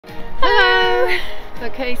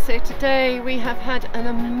Okay, so today we have had an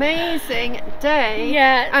amazing day.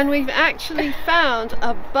 Yeah. And we've actually found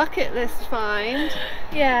a bucket list find.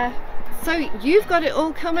 Yeah. So you've got it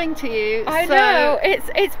all coming to you. I know.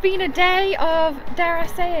 It's been a day of, dare I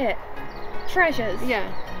say it, treasures.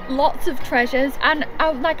 Yeah. Lots of treasures and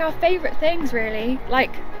like our favourite things really.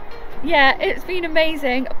 Like, yeah, it's been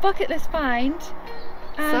amazing. A bucket list find.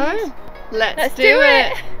 So let's do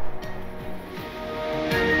it.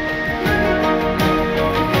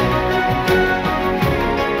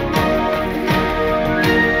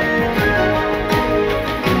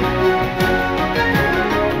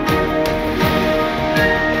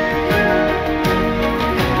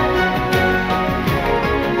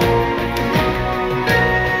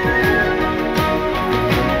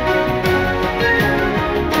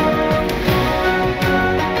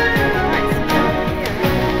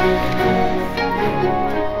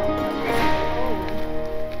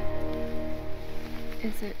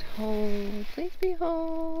 Is it whole? Please be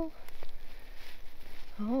whole.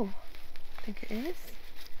 Oh, I think it is.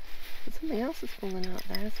 But something else has fallen out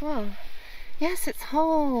there as well. Yes, it's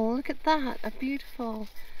whole. Look at that. A beautiful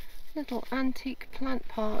little antique plant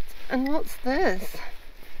pot. And what's this?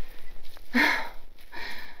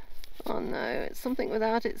 Oh no, it's something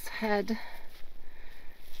without its head.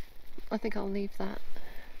 I think I'll leave that.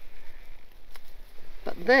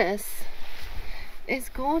 But this is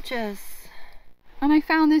gorgeous. And I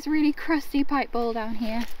found this really crusty pipe bowl down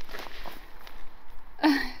here.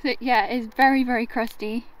 Yeah, it's very, very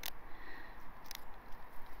crusty.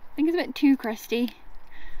 I think it's a bit too crusty.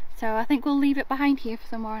 So I think we'll leave it behind here for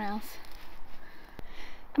someone else.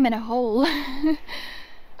 I'm in a hole.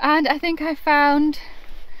 And I think I found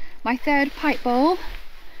my third pipe bowl.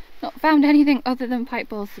 Not found anything other than pipe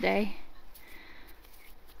bowls today.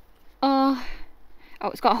 Oh,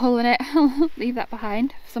 it's got a hole in it. I'll leave that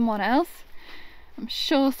behind for someone else. I'm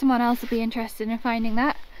sure someone else will be interested in finding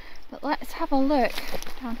that. But let's have a look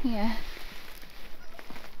down here.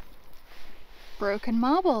 Broken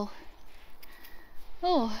marble.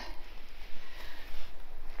 Oh.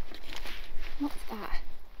 What's that?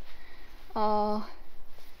 Oh.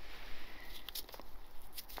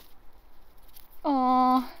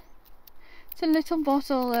 Oh. It's a little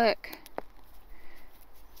bottle, look.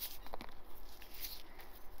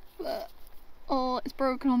 But, oh, it's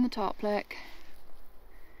broken on the top, look.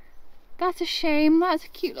 That's a shame, that's a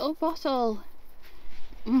cute little bottle.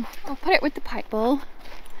 I'll put it with the pipe bowl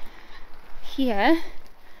here,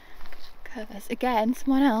 because again,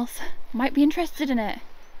 someone else might be interested in it.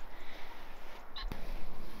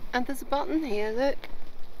 And there's a button here, look.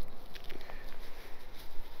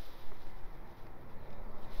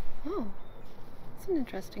 Oh, that's an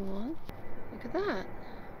interesting one. Look at that.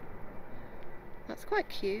 That's quite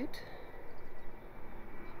cute.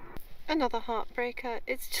 Another heartbreaker.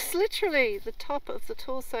 It's just literally the top of the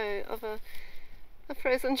torso of a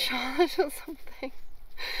frozen charlotte or something.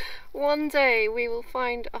 One day we will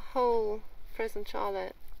find a whole frozen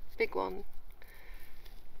charlotte, big one,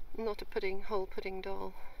 not a whole pudding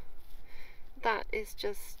doll. That is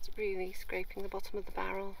just really scraping the bottom of the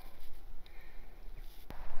barrel.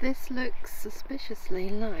 This looks suspiciously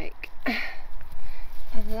like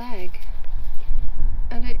a leg,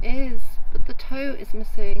 and it is, but the toe is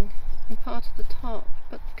missing. Part of the top,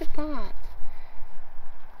 but look at that.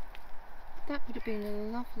 That would have been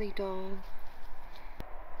a lovely doll.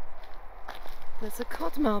 There's a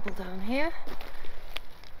cod marble down here.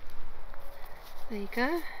 There you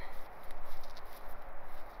go.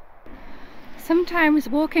 Sometimes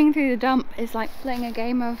walking through the dump is like playing a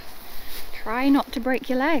game of try not to break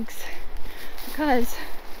your legs, because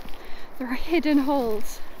there are hidden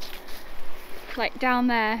holes like down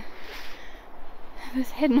there.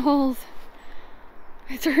 There's hidden holes.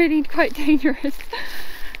 It's really quite dangerous.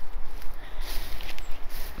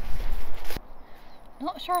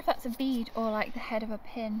 Not sure if that's a bead or like the head of a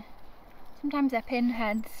pin. Sometimes they're pin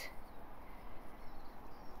heads.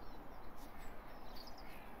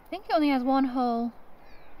 I think it only has one hole.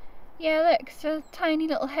 Yeah, look, it's a tiny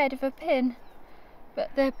little head of a pin,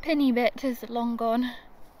 but the pinny bit is long gone.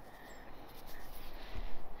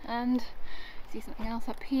 And see something else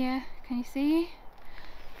up here. Can you see?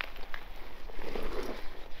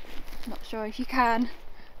 Not sure if you can,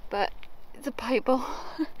 but it's a pipe bowl.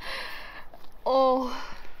 Oh,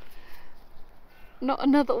 not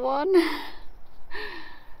another one.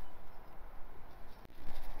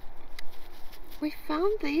 We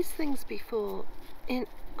found these things before in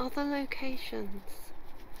other locations.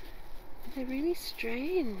 They're really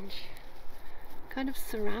strange, kind of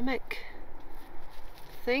ceramic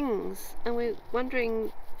things, and we're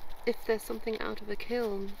wondering if there's something out of a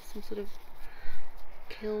kiln, some sort of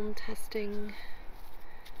kiln testing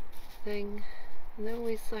thing, and they're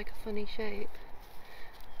always like a funny shape.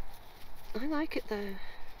 I like it though.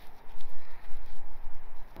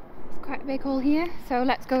 It's quite a big hole here, so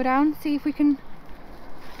let's go down, see if we can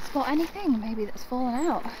spot anything maybe that's fallen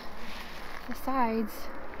out the sides.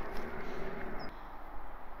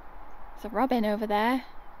 There's a robin over there.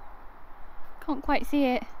 Can't quite see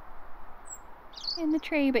it in the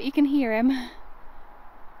tree, but you can hear him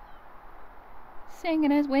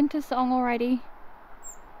singing his winter song already.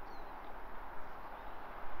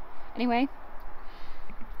 Anyway,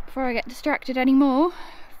 before I get distracted anymore,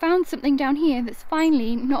 found something down here that's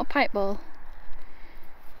finally not a pipe ball.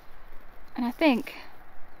 And I think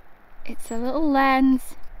it's a little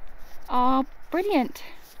lens. Oh, brilliant.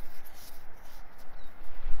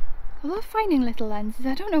 I love finding little lenses.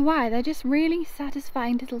 I don't know why, they're just really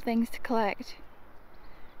satisfying little things to collect.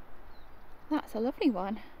 That's a lovely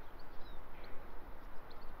one.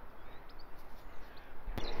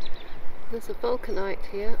 There's a vulcanite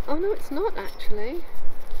here. Oh no, it's not actually.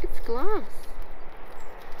 It's glass.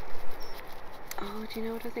 Oh, do you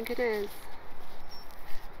know what I think it is?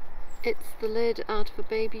 It's the lid out of a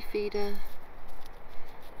baby feeder.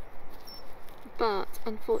 But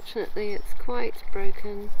unfortunately it's quite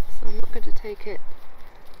broken, so I'm not going to take it.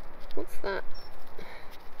 What's that?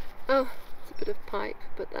 Oh, it's a bit of pipe,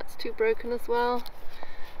 but that's too broken as well.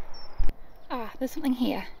 Ah, there's something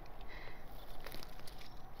here.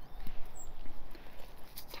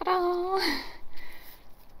 Ta-da!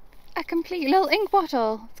 A complete little ink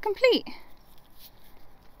bottle. It's complete.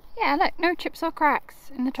 Yeah, look, no chips or cracks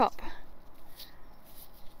in the top.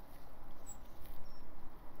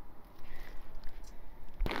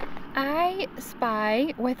 I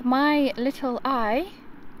spy with my little eye.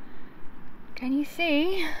 Can you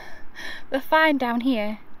see the find down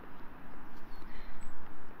here?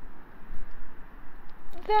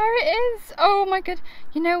 There it is! Oh my god,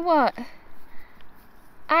 you know what?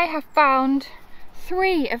 I have found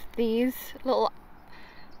 3 of these little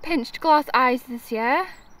pinched glass eyes this year.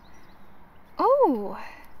 Oh!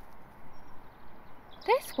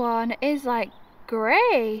 This one is like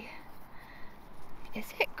grey.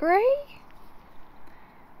 Is it grey?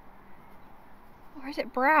 Or is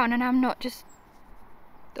it brown and I'm not just...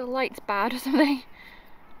 the light's bad or something?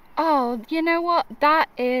 Oh, you know what? That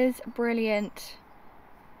is brilliant.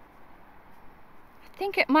 I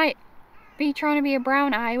think it might be trying to be a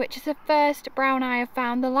brown eye, which is the first brown eye I've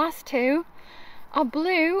found. The last 2 are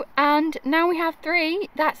blue, and now we have 3.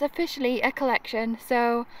 That's officially a collection,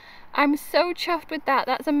 so I'm so chuffed with that.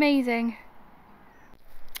 That's amazing.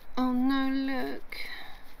 Oh no, look.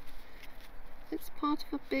 It's part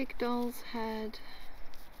of a big doll's head.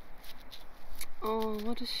 Oh,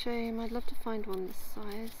 what a shame. I'd love to find one this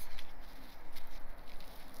size.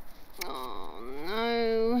 Oh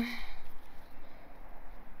no.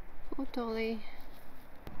 Poor dolly.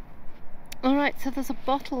 Alright, so there's a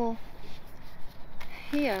bottle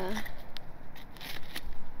here.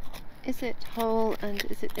 Is it whole and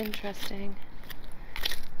is it interesting?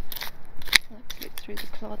 Let's look through the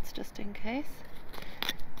clods just in case.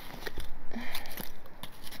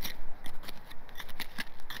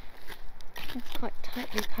 It's quite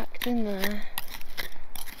tightly packed in there.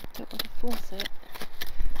 Don't want to force it.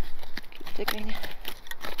 Keep digging.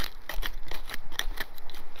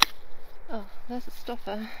 Oh, there's a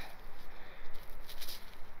stopper.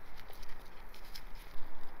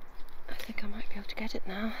 I think I might be able to get it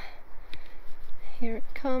now. Here it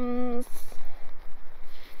comes.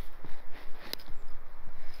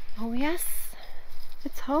 Oh yes,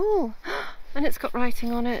 it's whole. And it's got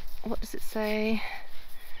writing on it. What does it say?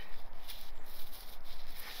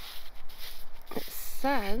 It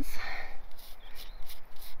says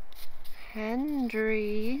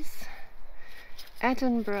Hendry's,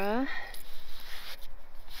 Edinburgh.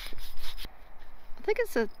 I think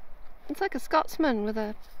it's like a Scotsman with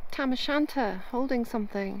a tam o' shanter holding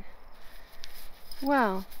something.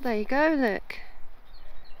 Well, there you go, look.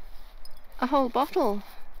 A whole bottle.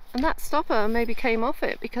 And that stopper maybe came off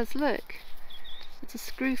it because look, it's a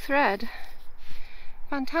screw thread.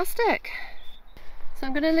 Fantastic. So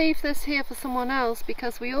I'm going to leave this here for someone else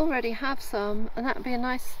because we already have some, and that would be a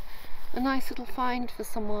nice little find for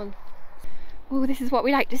someone. Oh, this is what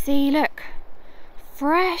we like to see, look.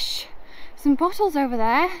 Fresh. Some bottles over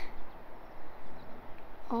there.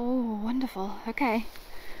 Oh, wonderful. Okay.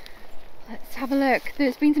 Let's have a look.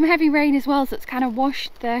 There's been some heavy rain as well, so it's kind of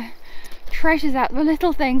washed the treasures out, the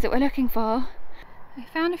little things that we're looking for. I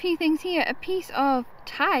found a few things here. A piece of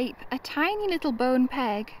type, a tiny little bone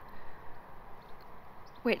peg,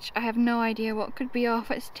 which I have no idea what could be off.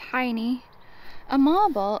 It's tiny. a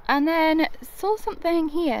marble, and then saw something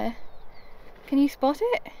here. Can you spot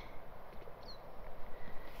it?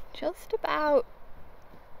 Just about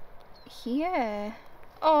here.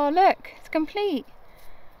 Oh look, it's complete.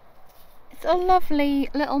 It's a lovely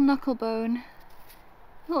little knuckle bone,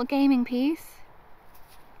 little gaming piece.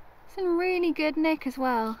 It's in really good nick as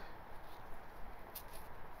well.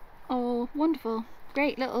 Oh, wonderful.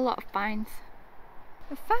 Great little lot of finds.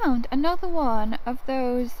 I found another one of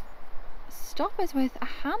those stoppers with a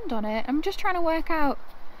hand on it. I'm just trying to work out,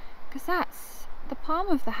 because that's the palm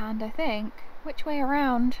of the hand, I think. Which way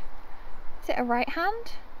around? Is it a right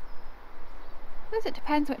hand? I suppose it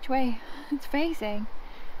depends which way it's facing.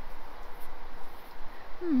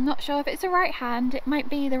 Not sure if it's a right hand. It might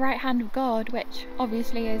be the right hand of God, which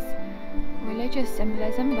obviously is religious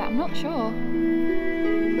symbolism, but I'm not sure.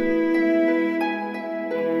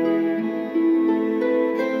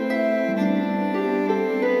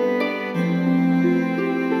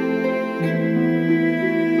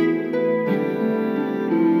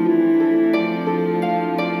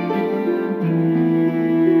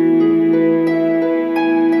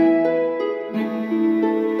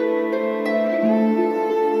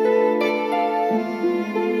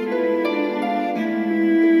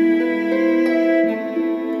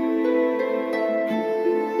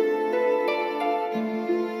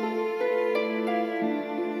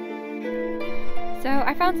 So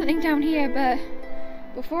I found something down here, but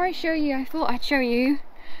before I show you, I thought I'd show you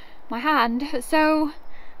my hand. So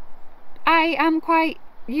I am quite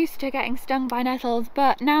used to getting stung by nettles,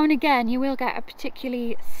 but now and again you will get a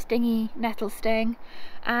particularly stingy nettle sting,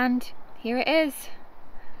 and here it is.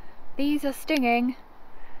 These are stinging,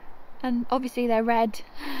 and obviously they're red.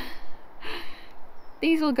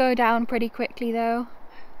 These will go down pretty quickly though,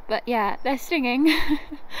 but yeah, they're stinging.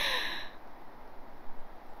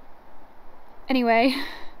 Anyway,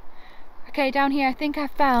 okay, down here I think I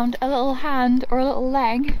found a little hand or a little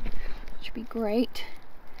leg, which would be great.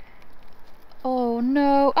 Oh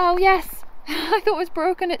no, oh yes, I thought it was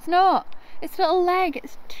broken, it's not. It's a little leg,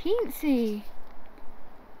 it's teensy.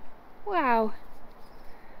 Wow.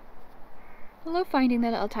 I love finding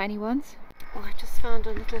the little tiny ones. Oh, I just found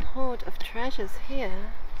a little hoard of treasures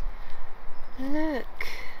here. Look,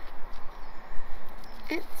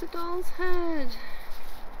 it's a doll's head.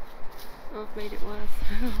 Oh, I've made it worse.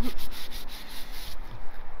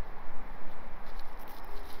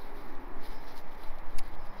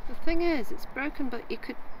 The thing is, it's broken, but you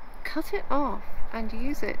could cut it off and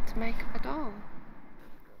use it to make a doll.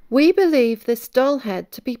 We believe this doll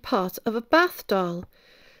head to be part of a bath doll,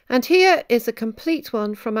 and here is a complete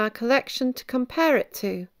one from our collection to compare it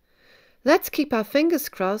to. Let's keep our fingers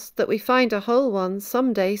crossed that we find a whole one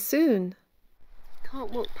someday soon.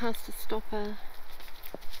 Can't walk past a stopper.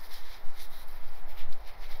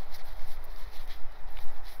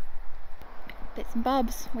 Bits and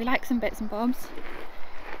bobs. We like some bits and bobs.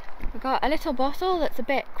 We've got a little bottle that's a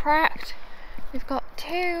bit cracked. We've got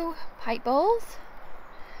 2 pipe bowls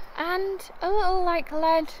and a little like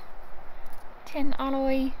lead tin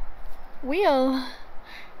alloy wheel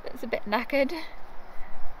that's a bit knackered.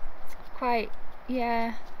 It's quite,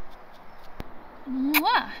 yeah.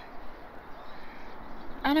 Mwah!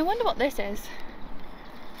 And I wonder what this is.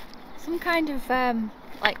 Some kind of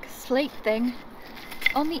like slate thing.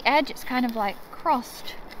 On the edge it's kind of like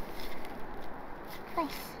crossed.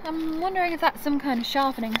 I'm wondering if that's some kind of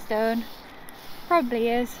sharpening stone. Probably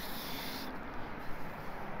is.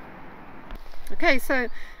 Okay, so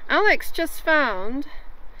Alex just found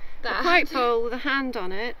a pipe bowl with a hand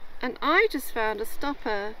on it, and I just found a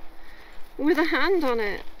stopper with a hand on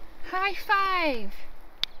it. High five!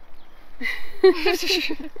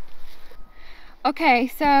 Okay,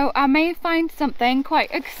 so I may find something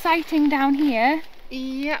quite exciting down here.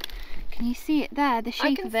 Yep. Can you see it there, the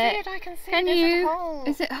shape of it? I can see it. Can Is you? it whole?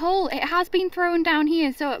 Is it whole? It has been thrown down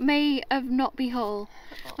here, so it may have not be whole.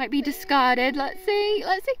 Might be discarded. Let's see.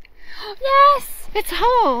 Let's see. Yes! It's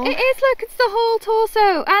whole. It is, look, it's the whole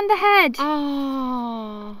torso and the head.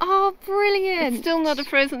 Oh. Oh, brilliant. It's still not a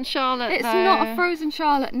frozen Charlotte, It's though. not a frozen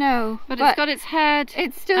Charlotte, no. But it's got its head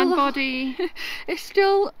and body. It's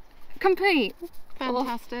still complete.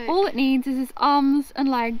 Fantastic. All it needs is its arms and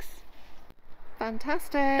legs.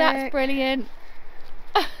 Fantastic. That's brilliant.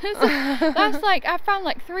 That's like, I found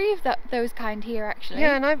like 3 of those kind here actually.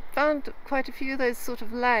 Yeah, and I've found quite a few of those sort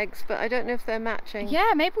of legs, but I don't know if they're matching.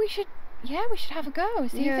 Yeah, maybe we should have a go,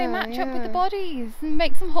 see if they match up with the yeah. bodies and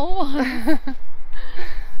make some whole ones.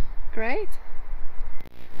 Great.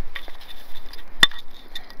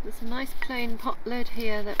 There's a nice plain pot lid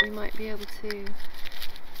here that we might be able to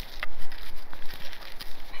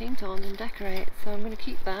paint on and decorate, so I'm going to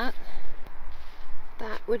keep that.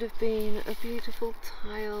 That would have been a beautiful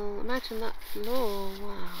tile. Imagine that floor,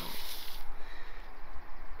 wow.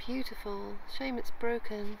 Beautiful. Shame it's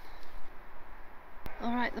broken.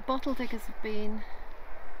 Alright, the bottle diggers have been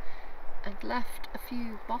and left a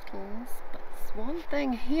few bottles, but there's one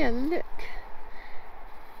thing here, look.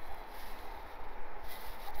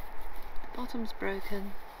 The bottom's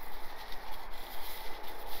broken.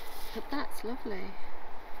 But that's lovely.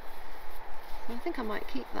 So I think I might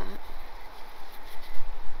keep that.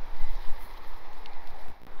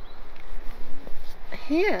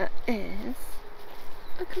 Here is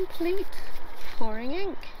a complete pouring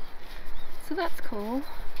ink. So that's cool.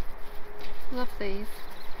 Love these.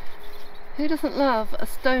 Who doesn't love a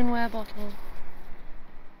stoneware bottle?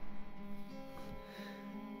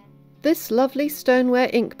 This lovely stoneware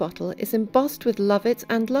ink bottle is embossed with Love It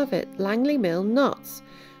and Love It, Langley Mill, Notts,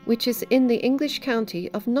 which is in the English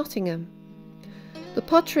county of Nottingham. The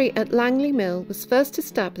pottery at Langley Mill was first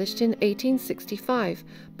established in 1865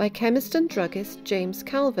 by chemist and druggist James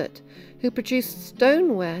Calvert, who produced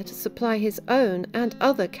stoneware to supply his own and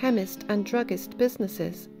other chemist and druggist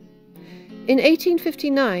businesses. In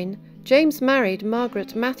 1859, James married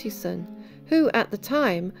Margaret Mathewson, who at the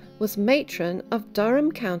time was matron of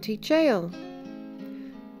Durham County Jail.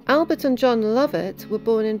 Albert and John Lovett were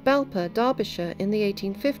born in Belper, Derbyshire in the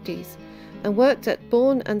 1850s and worked at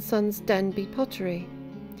Bourne and Sons Denby Pottery.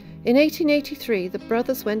 In 1883, the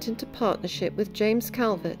brothers went into partnership with James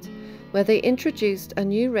Calvert, where they introduced a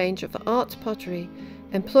new range of art pottery,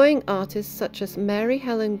 employing artists such as Mary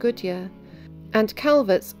Helen Goodyear and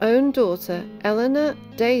Calvert's own daughter, Eleanor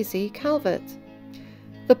Daisy Calvert.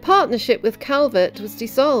 The partnership with Calvert was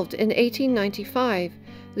dissolved in 1895,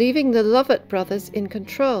 leaving the Lovett brothers in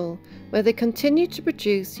control, where they continued to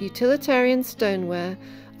produce utilitarian stoneware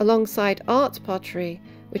alongside art pottery,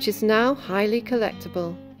 which is now highly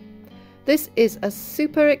collectible. This is a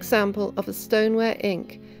super example of a stoneware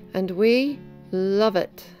ink, and we love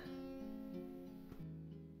it.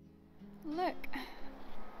 Look,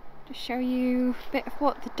 to show you a bit of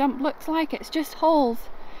what the dump looks like, it's just holes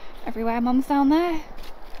everywhere. Mum's down there,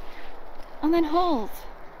 and then holes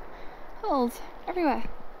everywhere,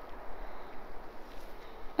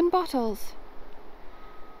 and bottles.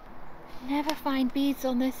 Never find beads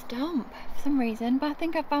on this dump for some reason, but I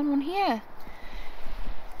think I found one here.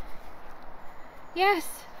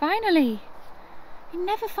 Yes, finally. You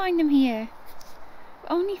never find them here.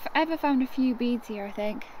 Only ever found a few beads here, I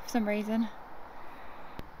think, for some reason.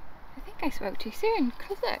 I think I spoke too soon,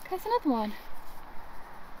 because look, there's another one.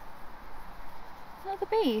 Another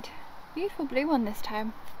bead. Beautiful blue one this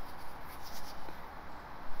time.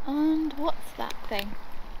 And what's that thing?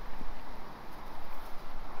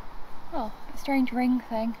 Oh, a strange ring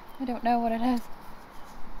thing. I don't know what it is.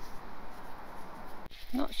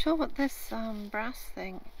 Not sure what this brass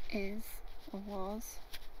thing is or was.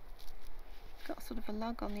 Got sort of a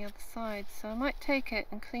lug on the other side, so I might take it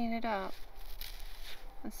and clean it up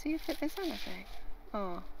and see if it is anything.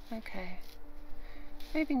 Oh, okay.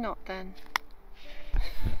 Maybe not then.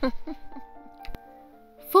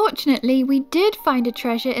 Fortunately, we did find a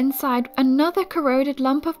treasure inside another corroded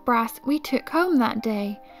lump of brass we took home that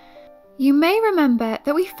day. You may remember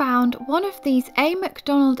that we found one of these A.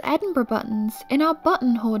 MacDonald Edinburgh buttons in our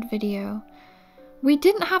button hoard video. We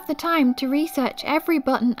didn't have the time to research every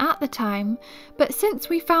button at the time, but since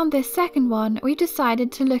we found this second one, we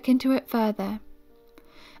decided to look into it further.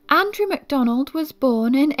 Andrew MacDonald was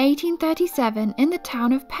born in 1837 in the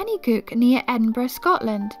town of Pennycook near Edinburgh,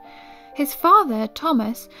 Scotland. His father,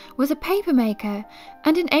 Thomas, was a papermaker,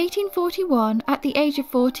 and in 1841, at the age of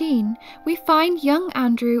 14, we find young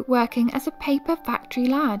Andrew working as a paper factory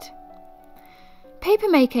lad.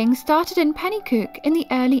 Papermaking started in Pennycook in the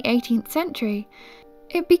early 18th century.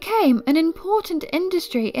 It became an important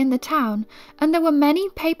industry in the town, and there were many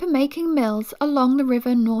paper-making mills along the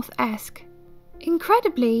River North Esk.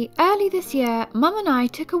 Incredibly, early this year, Mum and I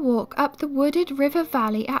took a walk up the wooded river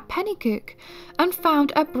valley at Pennycook and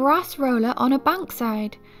found a brass roller on a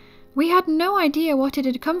bankside. We had no idea what it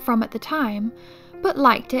had come from at the time, but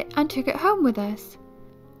liked it and took it home with us.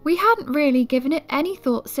 We hadn't really given it any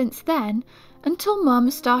thought since then, until Mum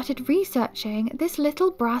started researching this little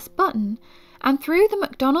brass button, and through the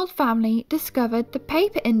MacDonald family discovered the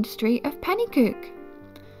paper industry of Pennycook.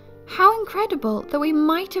 How incredible that we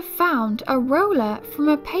might have found a roller from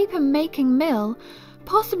a paper-making mill,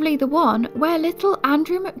 possibly the one where little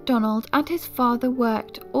Andrew MacDonald and his father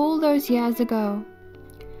worked all those years ago.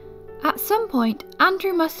 At some point,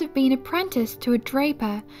 Andrew must have been apprenticed to a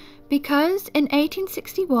draper, because in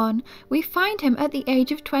 1861 we find him at the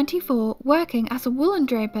age of 24 working as a woolen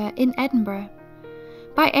draper in Edinburgh.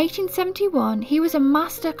 By 1871 he was a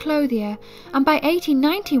master clothier, and by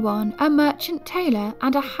 1891 a merchant tailor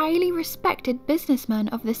and a highly respected businessman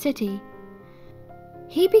of the city.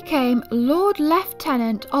 He became Lord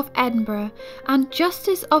Lieutenant of Edinburgh and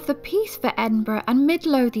Justice of the Peace for Edinburgh and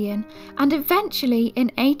Midlothian, and eventually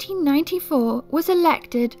in 1894 was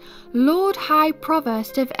elected Lord High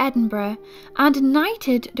Provost of Edinburgh and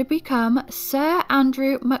knighted to become Sir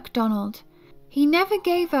Andrew MacDonald. He never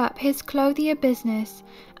gave up his clothier business,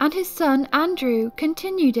 and his son Andrew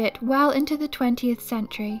continued it well into the 20th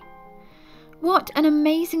century. What an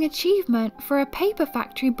amazing achievement for a paper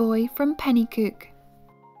factory boy from Pennycook.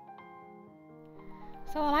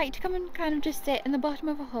 So I like to come and kind of just sit in the bottom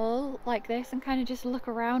of a hole like this and kind of just look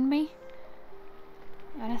around me.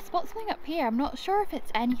 And I spot something up here. I'm not sure if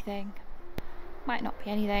it's anything. Might not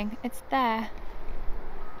be anything. It's there.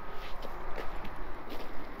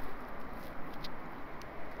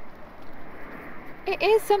 It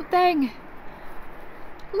is something.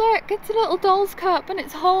 Look, it's a little doll's cup and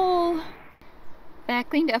it's whole. There, I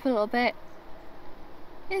cleaned it up a little bit.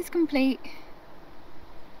 It's complete.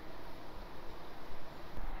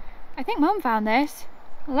 I think Mum found this.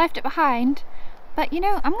 I left it behind, but you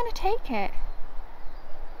know, I'm gonna take it.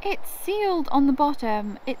 It's sealed on the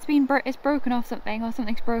bottom. It's broken off something, or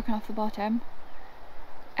something's broken off the bottom.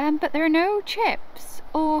 But there are no chips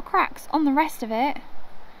or cracks on the rest of it.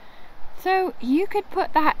 So you could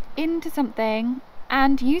put that into something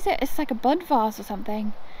and use it as like a bud vase or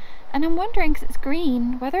something. And I'm wondering, because it's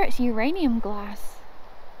green, whether it's uranium glass.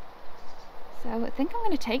 So I think I'm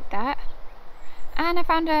gonna take that. And I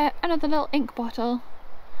found another little ink bottle.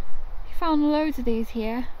 I found loads of these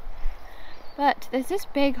here. But there's this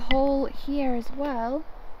big hole here as well.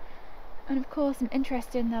 And of course I'm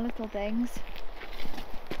interested in the little things.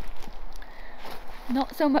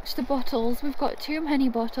 Not so much the bottles. We've got too many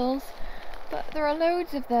bottles. But there are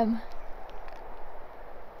loads of them.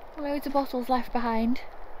 Loads of bottles left behind.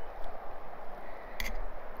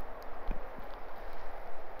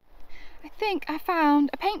 I think I found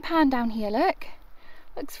a paint pan down here, look.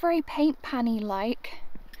 Looks very paint pan-y like.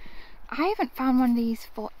 I haven't found one of these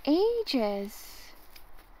for ages.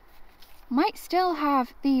 Might still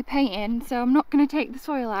have the paint in, so I'm not going to take the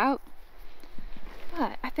soil out.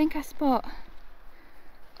 But I think I spot...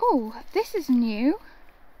 Oh, this is new.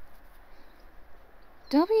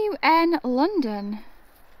 WN London.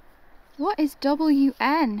 What is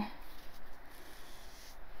WN?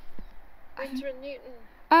 Windsor and Newton.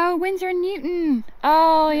 Oh, Windsor and Newton.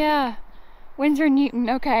 Oh, yeah. Windsor and Newton,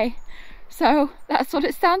 okay. So that's what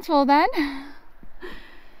it stands for then.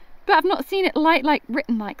 But I've not seen it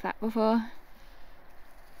written like that before.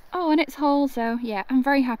 Oh, and it's whole, so yeah, I'm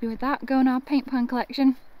very happy with that. Go in our paint pan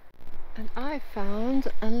collection. And I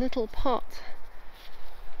found a little pot.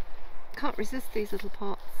 Can't resist these little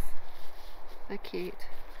pots. They're cute.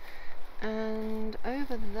 And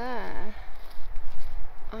over there,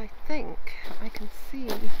 I think I can see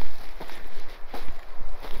a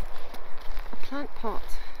plant pot.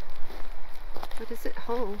 But is it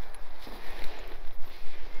whole?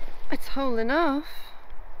 It's whole enough.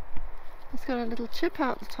 It's got a little chip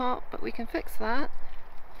out the top, but we can fix that.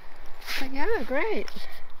 But yeah, great.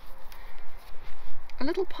 A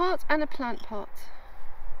little pot and a plant pot.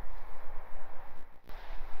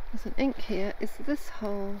 There's an ink here. Is this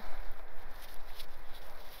whole?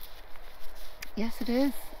 Yes, it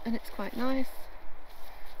is, and it's quite nice.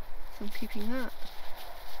 So I'm keeping that.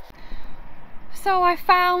 So I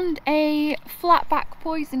found a flatback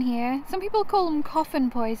poison here. Some people call them coffin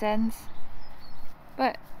poisons,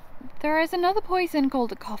 but there is another poison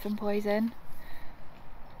called a coffin poison.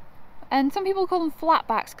 And some people call them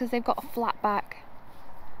flatbacks because they've got a flat back.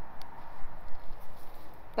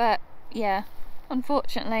 But yeah,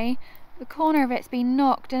 unfortunately the corner of it's been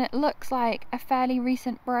knocked and it looks like a fairly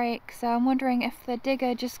recent break, so I'm wondering if the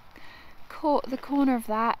digger just caught the corner of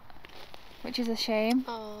that, which is a shame.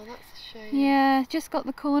 Oh, that's a shame. Yeah, just got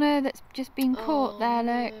the corner that's just been caught there,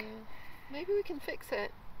 look. No. Maybe we can fix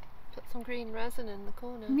it. Put some green resin in the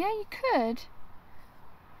corner. Yeah, you could.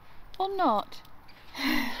 Or not.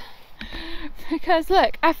 Because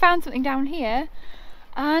look, I found something down here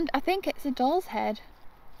and I think it's a doll's head.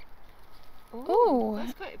 Oh,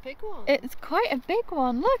 that's quite a big one. It's quite a big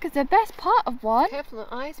one. Look, it's the best part of one. Careful,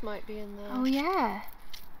 the eyes might be in there. Oh yeah.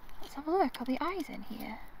 Let's have a look. Are the eyes in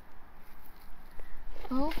here?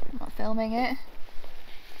 Oh, I'm not filming it.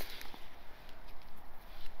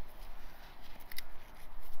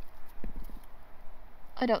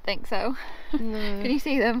 I don't think so. No. Can you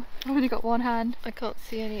see them? I've only got one hand. I can't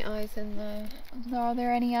see any eyes in there. Are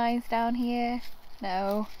there any eyes down here?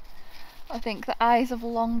 No. I think the eyes have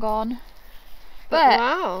long gone. But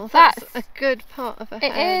wow, that's a good part of a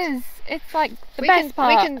head. It is. It's like the best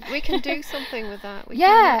part. We can do something with that.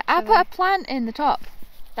 Yeah, I put a plant in the top.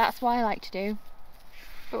 That's what I like to do.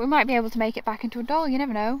 But we might be able to make it back into a doll, you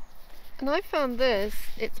never know. And I found this,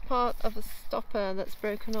 it's part of a stopper that's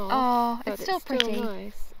broken off. Oh, it's still pretty. Still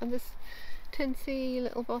nice. And this tinsy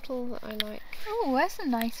little bottle that I like. Oh, there's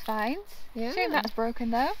some nice finds. Yeah. Shame that's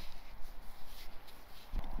broken though.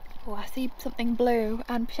 Oh, I see something blue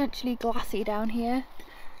and potentially glassy down here.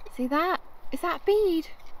 See that? Is that a bead?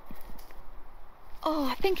 Oh,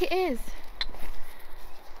 I think it is.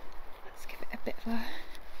 Let's give it a bit of a...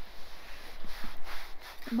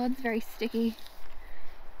 The mud's very sticky.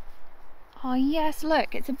 Oh yes,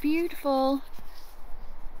 look, it's a beautiful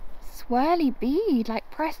swirly bead, like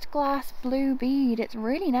pressed glass blue bead. It's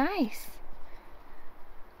really nice.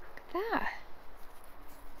 Look at that.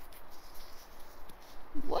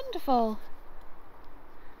 Wonderful.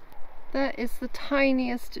 That is the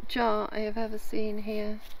tiniest jar I have ever seen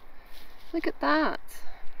here. Look at that.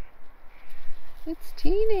 It's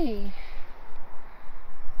teeny.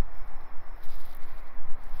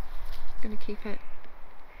 I'm gonna keep it.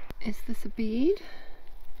 Is this a bead?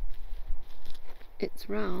 It's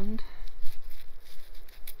round.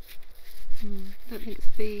 Don't think it's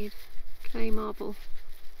a bead. Clay marble.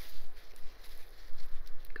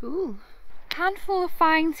 Cool. Handful of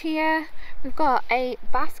finds here. We've got a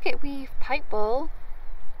basket weave pipe bowl.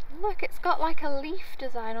 Look, it's got like a leaf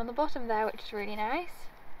design on the bottom there, which is really nice.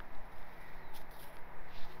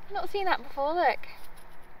 Not seen that before, look.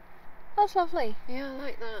 That's lovely. Yeah, I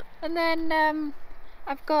like that. And then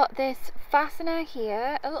I've got this fastener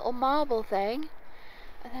here, a little marble thing,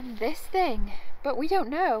 and then this thing, but we don't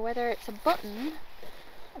know whether it's a button,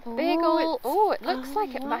 a big old, it looks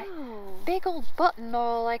like it might, big old button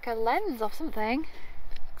or like a lens or something.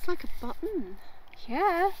 Looks like a button.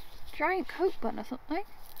 Yeah, giant coat button or something.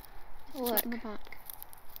 Look. On the back.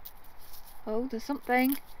 Oh, there's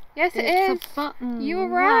something. Yes, it is. It's a button. You were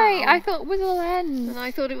right. Wow. I thought it was a lens. And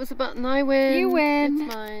I thought it was a button. I win. You win.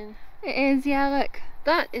 It's mine. It is, yeah, look.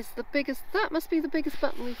 That is the biggest, that must be the biggest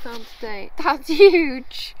button we found to date. That's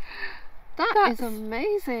huge. That's is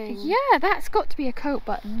amazing. Yeah, that's got to be a coat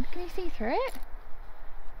button. Can you see through it?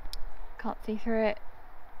 Can't see through it.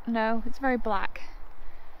 No, it's very black.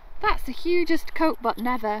 That's the hugest coat button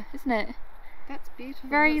ever, isn't it? That's beautiful.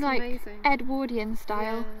 Very that's like amazing. Edwardian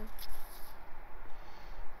style.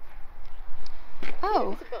 Yeah.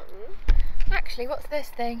 Oh, Here's a button. actually, what's this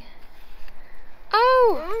thing?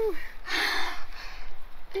 Oh!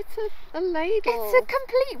 It's a ladle. It's a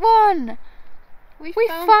complete one! We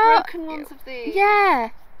found broken ones of these.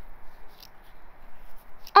 Yeah!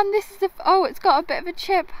 And this is the... Oh, it's got a bit of a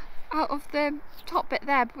chip out of the top bit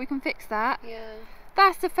there, but we can fix that. Yeah.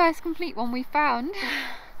 That's the first complete one we found.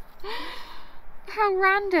 How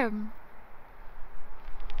random.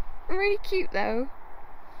 Really cute though.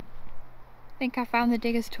 I think I found the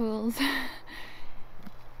digger's tools.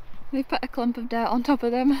 They put a clump of dirt on top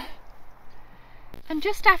of them. And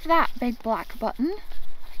just after that big black button,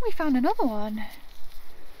 I think we found another one.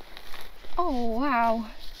 Oh wow.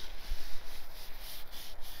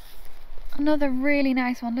 Another really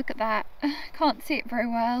nice one, look at that. Can't see it very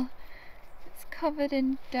well. It's covered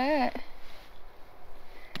in dirt.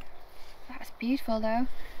 That's beautiful though.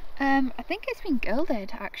 I think it's been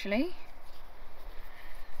gilded actually.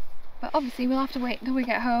 But obviously we'll have to wait until we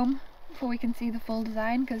get home before we can see the full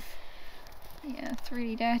design, because yeah, it's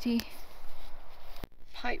really dirty.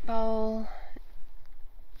 Pipe bowl.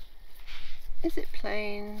 Is it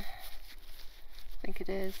plain? I think it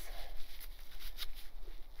is.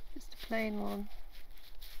 Just a plain one.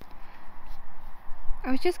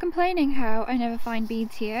 I was just complaining how I never find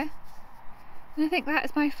beads here. And I think that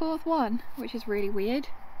is my fourth one, which is really weird.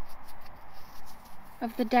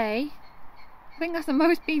 Of the day. I think that's the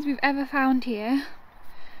most beads we've ever found here.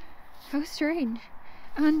 How strange.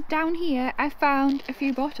 And down here I found a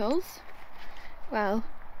few bottles. Well,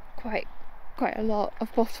 quite a lot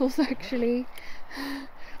of bottles actually.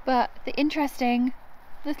 But the interesting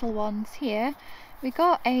little ones here, we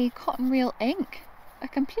got a cotton reel ink, a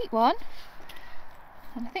complete one.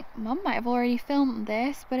 And I think Mum might have already filmed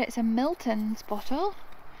this, but it's a Milton's bottle,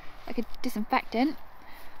 like a disinfectant.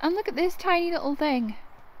 And look at this tiny little thing.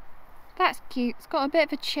 That's cute. It's got a bit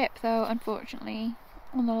of a chip though, unfortunately,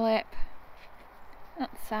 on the lip.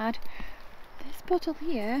 That's sad. This bottle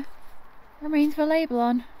here remains with a label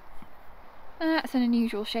on. And that's an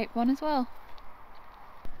unusual shaped one as well.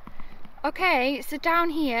 Okay, so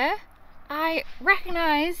down here I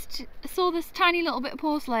saw this tiny little bit of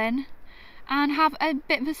porcelain and have a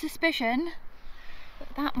bit of a suspicion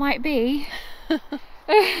that that might be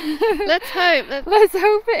Let's hope. Let's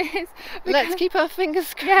hope it is. Let's keep our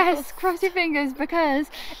fingers crossed. Yes, cross your fingers, because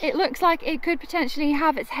it looks like it could potentially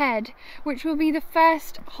have its head, which will be the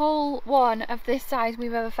first whole one of this size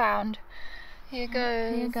we've ever found. Here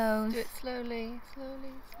goes. Here goes. Do it slowly,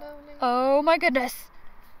 slowly, slowly. Oh my goodness.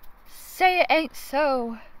 Say it ain't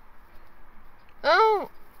so. Oh!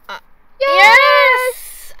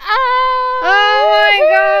 Yes! Oh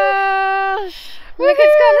my gosh! Look,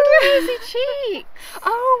 it's got little rosy cheeks.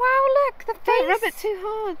 Oh wow, look, the face. Don't rub it too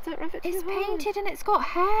hard. Don't rub it too It's hard. painted and it's got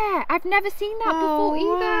hair. I've never seen that before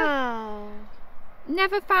either. Wow.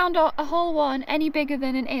 Never found a whole one any bigger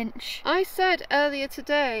than an inch. I said earlier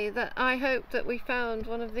today that I hoped that we found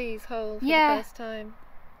one of these whole for the first time.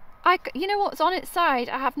 You know what's on its side?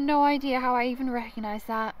 I have no idea how I even recognise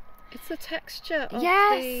that. It's the texture of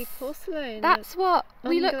Yes, the porcelain. that's what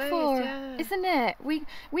we look unglazed, for, yeah. isn't it?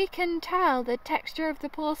 We can tell the texture of the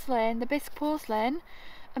porcelain, the bisque porcelain,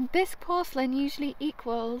 and bisque porcelain usually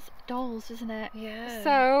equals dolls, isn't it? Yeah.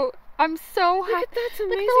 So I'm so happy. Look at that, it's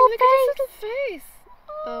amazing. Look Look at its little face.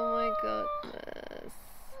 Oh my goodness.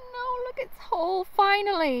 No, look, it's whole,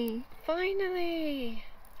 finally. Finally.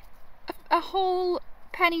 A whole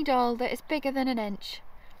penny doll that is bigger than an inch.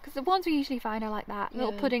 Because the ones we usually find are like that,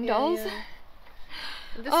 little pudding dolls. Yeah.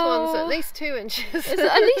 This one's at least 2 inches. It's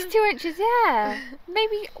at least 2 inches, yeah.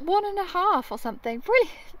 Maybe 1.5 or something.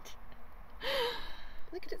 Brilliant.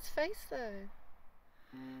 Look at its face though.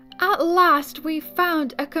 At last we've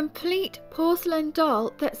found a complete porcelain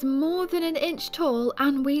doll that's more than an inch tall,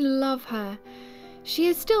 and we love her. She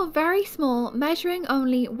is still very small, measuring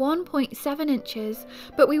only 1.7 inches,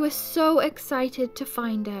 but we were so excited to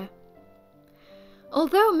find her.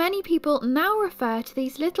 Although many people now refer to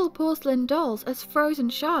these little porcelain dolls as frozen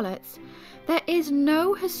Charlottes, there is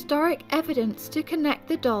no historic evidence to connect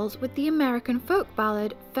the dolls with the American folk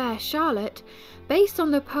ballad Fair Charlotte, based on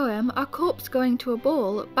the poem A Corpse Going to a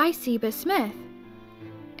Ball by Seba Smith.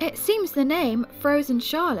 It seems the name Frozen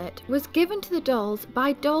Charlotte was given to the dolls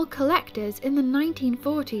by doll collectors in the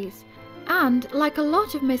 1940s, and, like a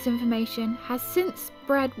lot of misinformation, has since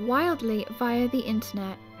spread wildly via the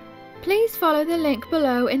internet. Please follow the link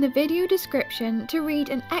below in the video description to read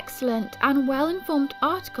an excellent and well-informed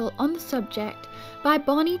article on the subject by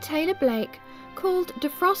Bonnie Taylor Blake called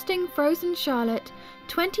Defrosting Frozen Charlotte,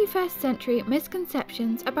 21st Century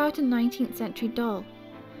Misconceptions about a 19th Century Doll.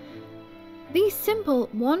 These simple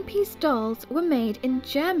one-piece dolls were made in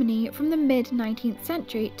Germany from the mid-19th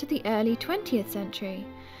century to the early 20th century.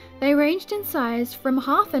 They ranged in size from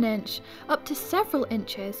 ½ an inch up to several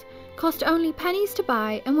inches, cost only pennies to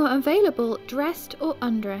buy, and were available dressed or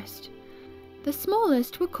undressed. The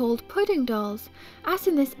smallest were called pudding dolls, as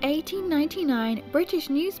in this 1899 British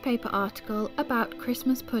newspaper article about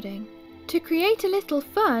Christmas pudding. To create a little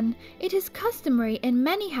fun, it is customary in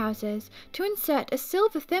many houses to insert a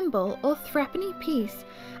silver thimble or threepenny piece,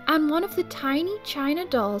 and one of the tiny china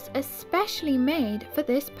dolls especially made for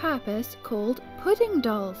this purpose called pudding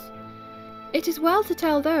dolls. It is well to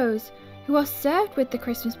tell those who are served with the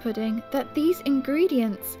Christmas pudding that these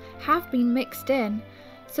ingredients have been mixed in,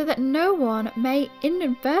 so that no one may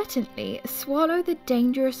inadvertently swallow the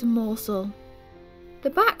dangerous morsel. The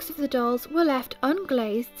backs of the dolls were left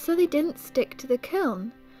unglazed so they didn't stick to the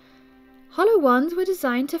kiln. Hollow ones were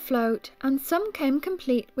designed to float, and some came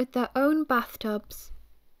complete with their own bathtubs.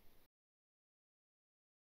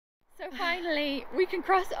 So finally, we can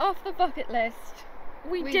cross it off the bucket list.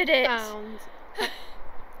 We did it! Found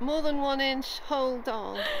more than 1 inch whole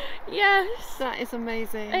doll. Yes! That is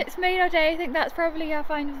amazing. It's made our day. I think that's probably our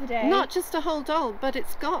find of the day. Not just a whole doll, but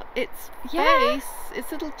it's got its face,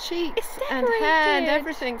 its little cheeks and hair and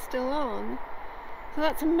everything still on. So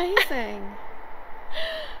that's amazing.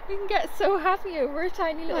 We can get so happy over a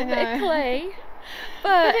tiny little bit of clay.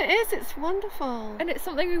 But it is, it's wonderful. And it's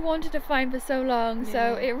something we wanted to find for so long,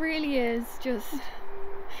 so it really is just...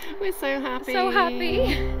 We're so happy. So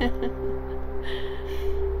happy.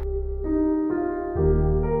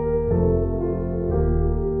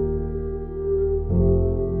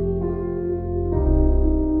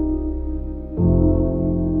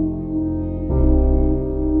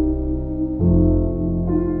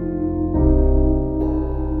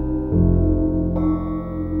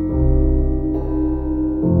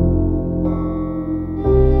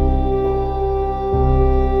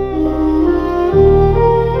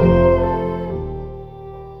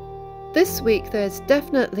 This week there's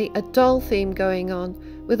definitely a doll theme going on,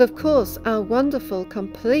 with of course our wonderful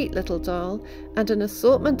complete little doll and an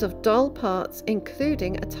assortment of doll parts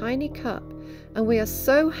including a tiny cup, and we are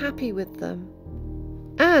so happy with them.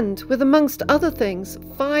 And with, amongst other things,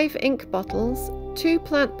 5 ink bottles, 2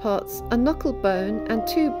 plant pots, a knuckle bone and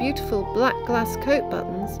 2 beautiful black glass coat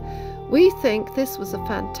buttons, we think this was a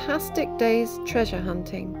fantastic day's treasure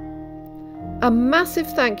hunting. A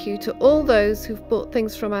massive thank you to all those who've bought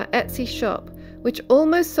things from our Etsy shop, which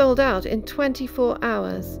almost sold out in 24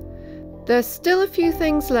 hours. There's still a few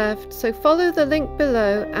things left, so follow the link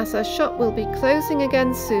below as our shop will be closing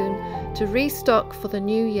again soon to restock for the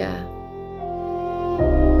new year.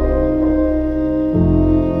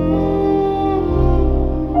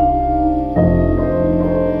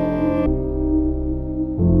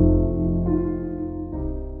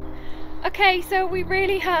 Okay, so we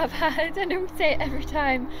really have had, I know we say it every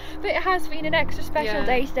time, but it has been an extra special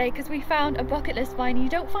day today because we found a bucket list find. You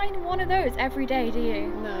don't find one of those every day, do you?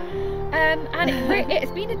 No. And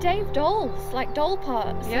it's been a day of dolls, like doll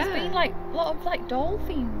parts. Yeah. There's been like a lot of like doll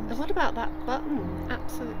themes. What about that button?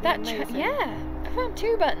 Absolutely amazing. Yeah, I found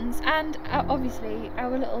 2 buttons and obviously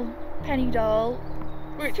our little penny doll,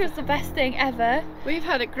 which was the best thing ever. We've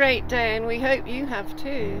had a great day and we hope you have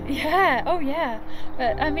too. Yeah, oh yeah.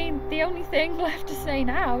 But I mean, the only thing left to say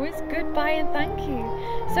now is goodbye and thank you.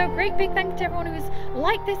 So great big thank you to everyone who's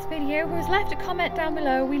liked this video, who's left a comment down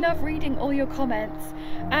below. We love reading all your comments.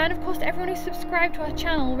 And of course to everyone who's subscribed to our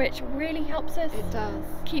channel, which really helps us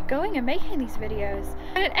keep going and making these videos.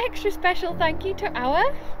 And an extra special thank you to our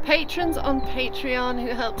patrons on Patreon who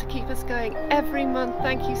help to keep us going every month.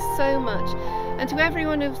 Thank you so much. And to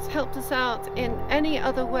everyone who's helped us out in any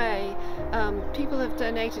other way, people have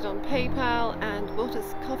donated on PayPal and bought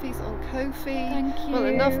us coffees on Ko-fi. Thank you. Well,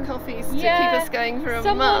 enough coffees to keep us going for a month.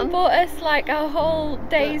 Someone bought us like a whole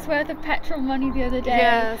day's worth of petrol money the other day.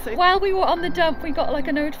 Yeah, so while we were on the dump, we got like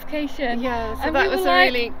a notification. Yeah, so and that we was were a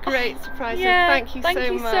like, really great surprise. Yeah, so thank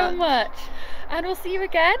you so much. So much. And we'll see you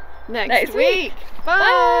again next week.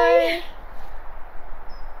 Bye. Bye.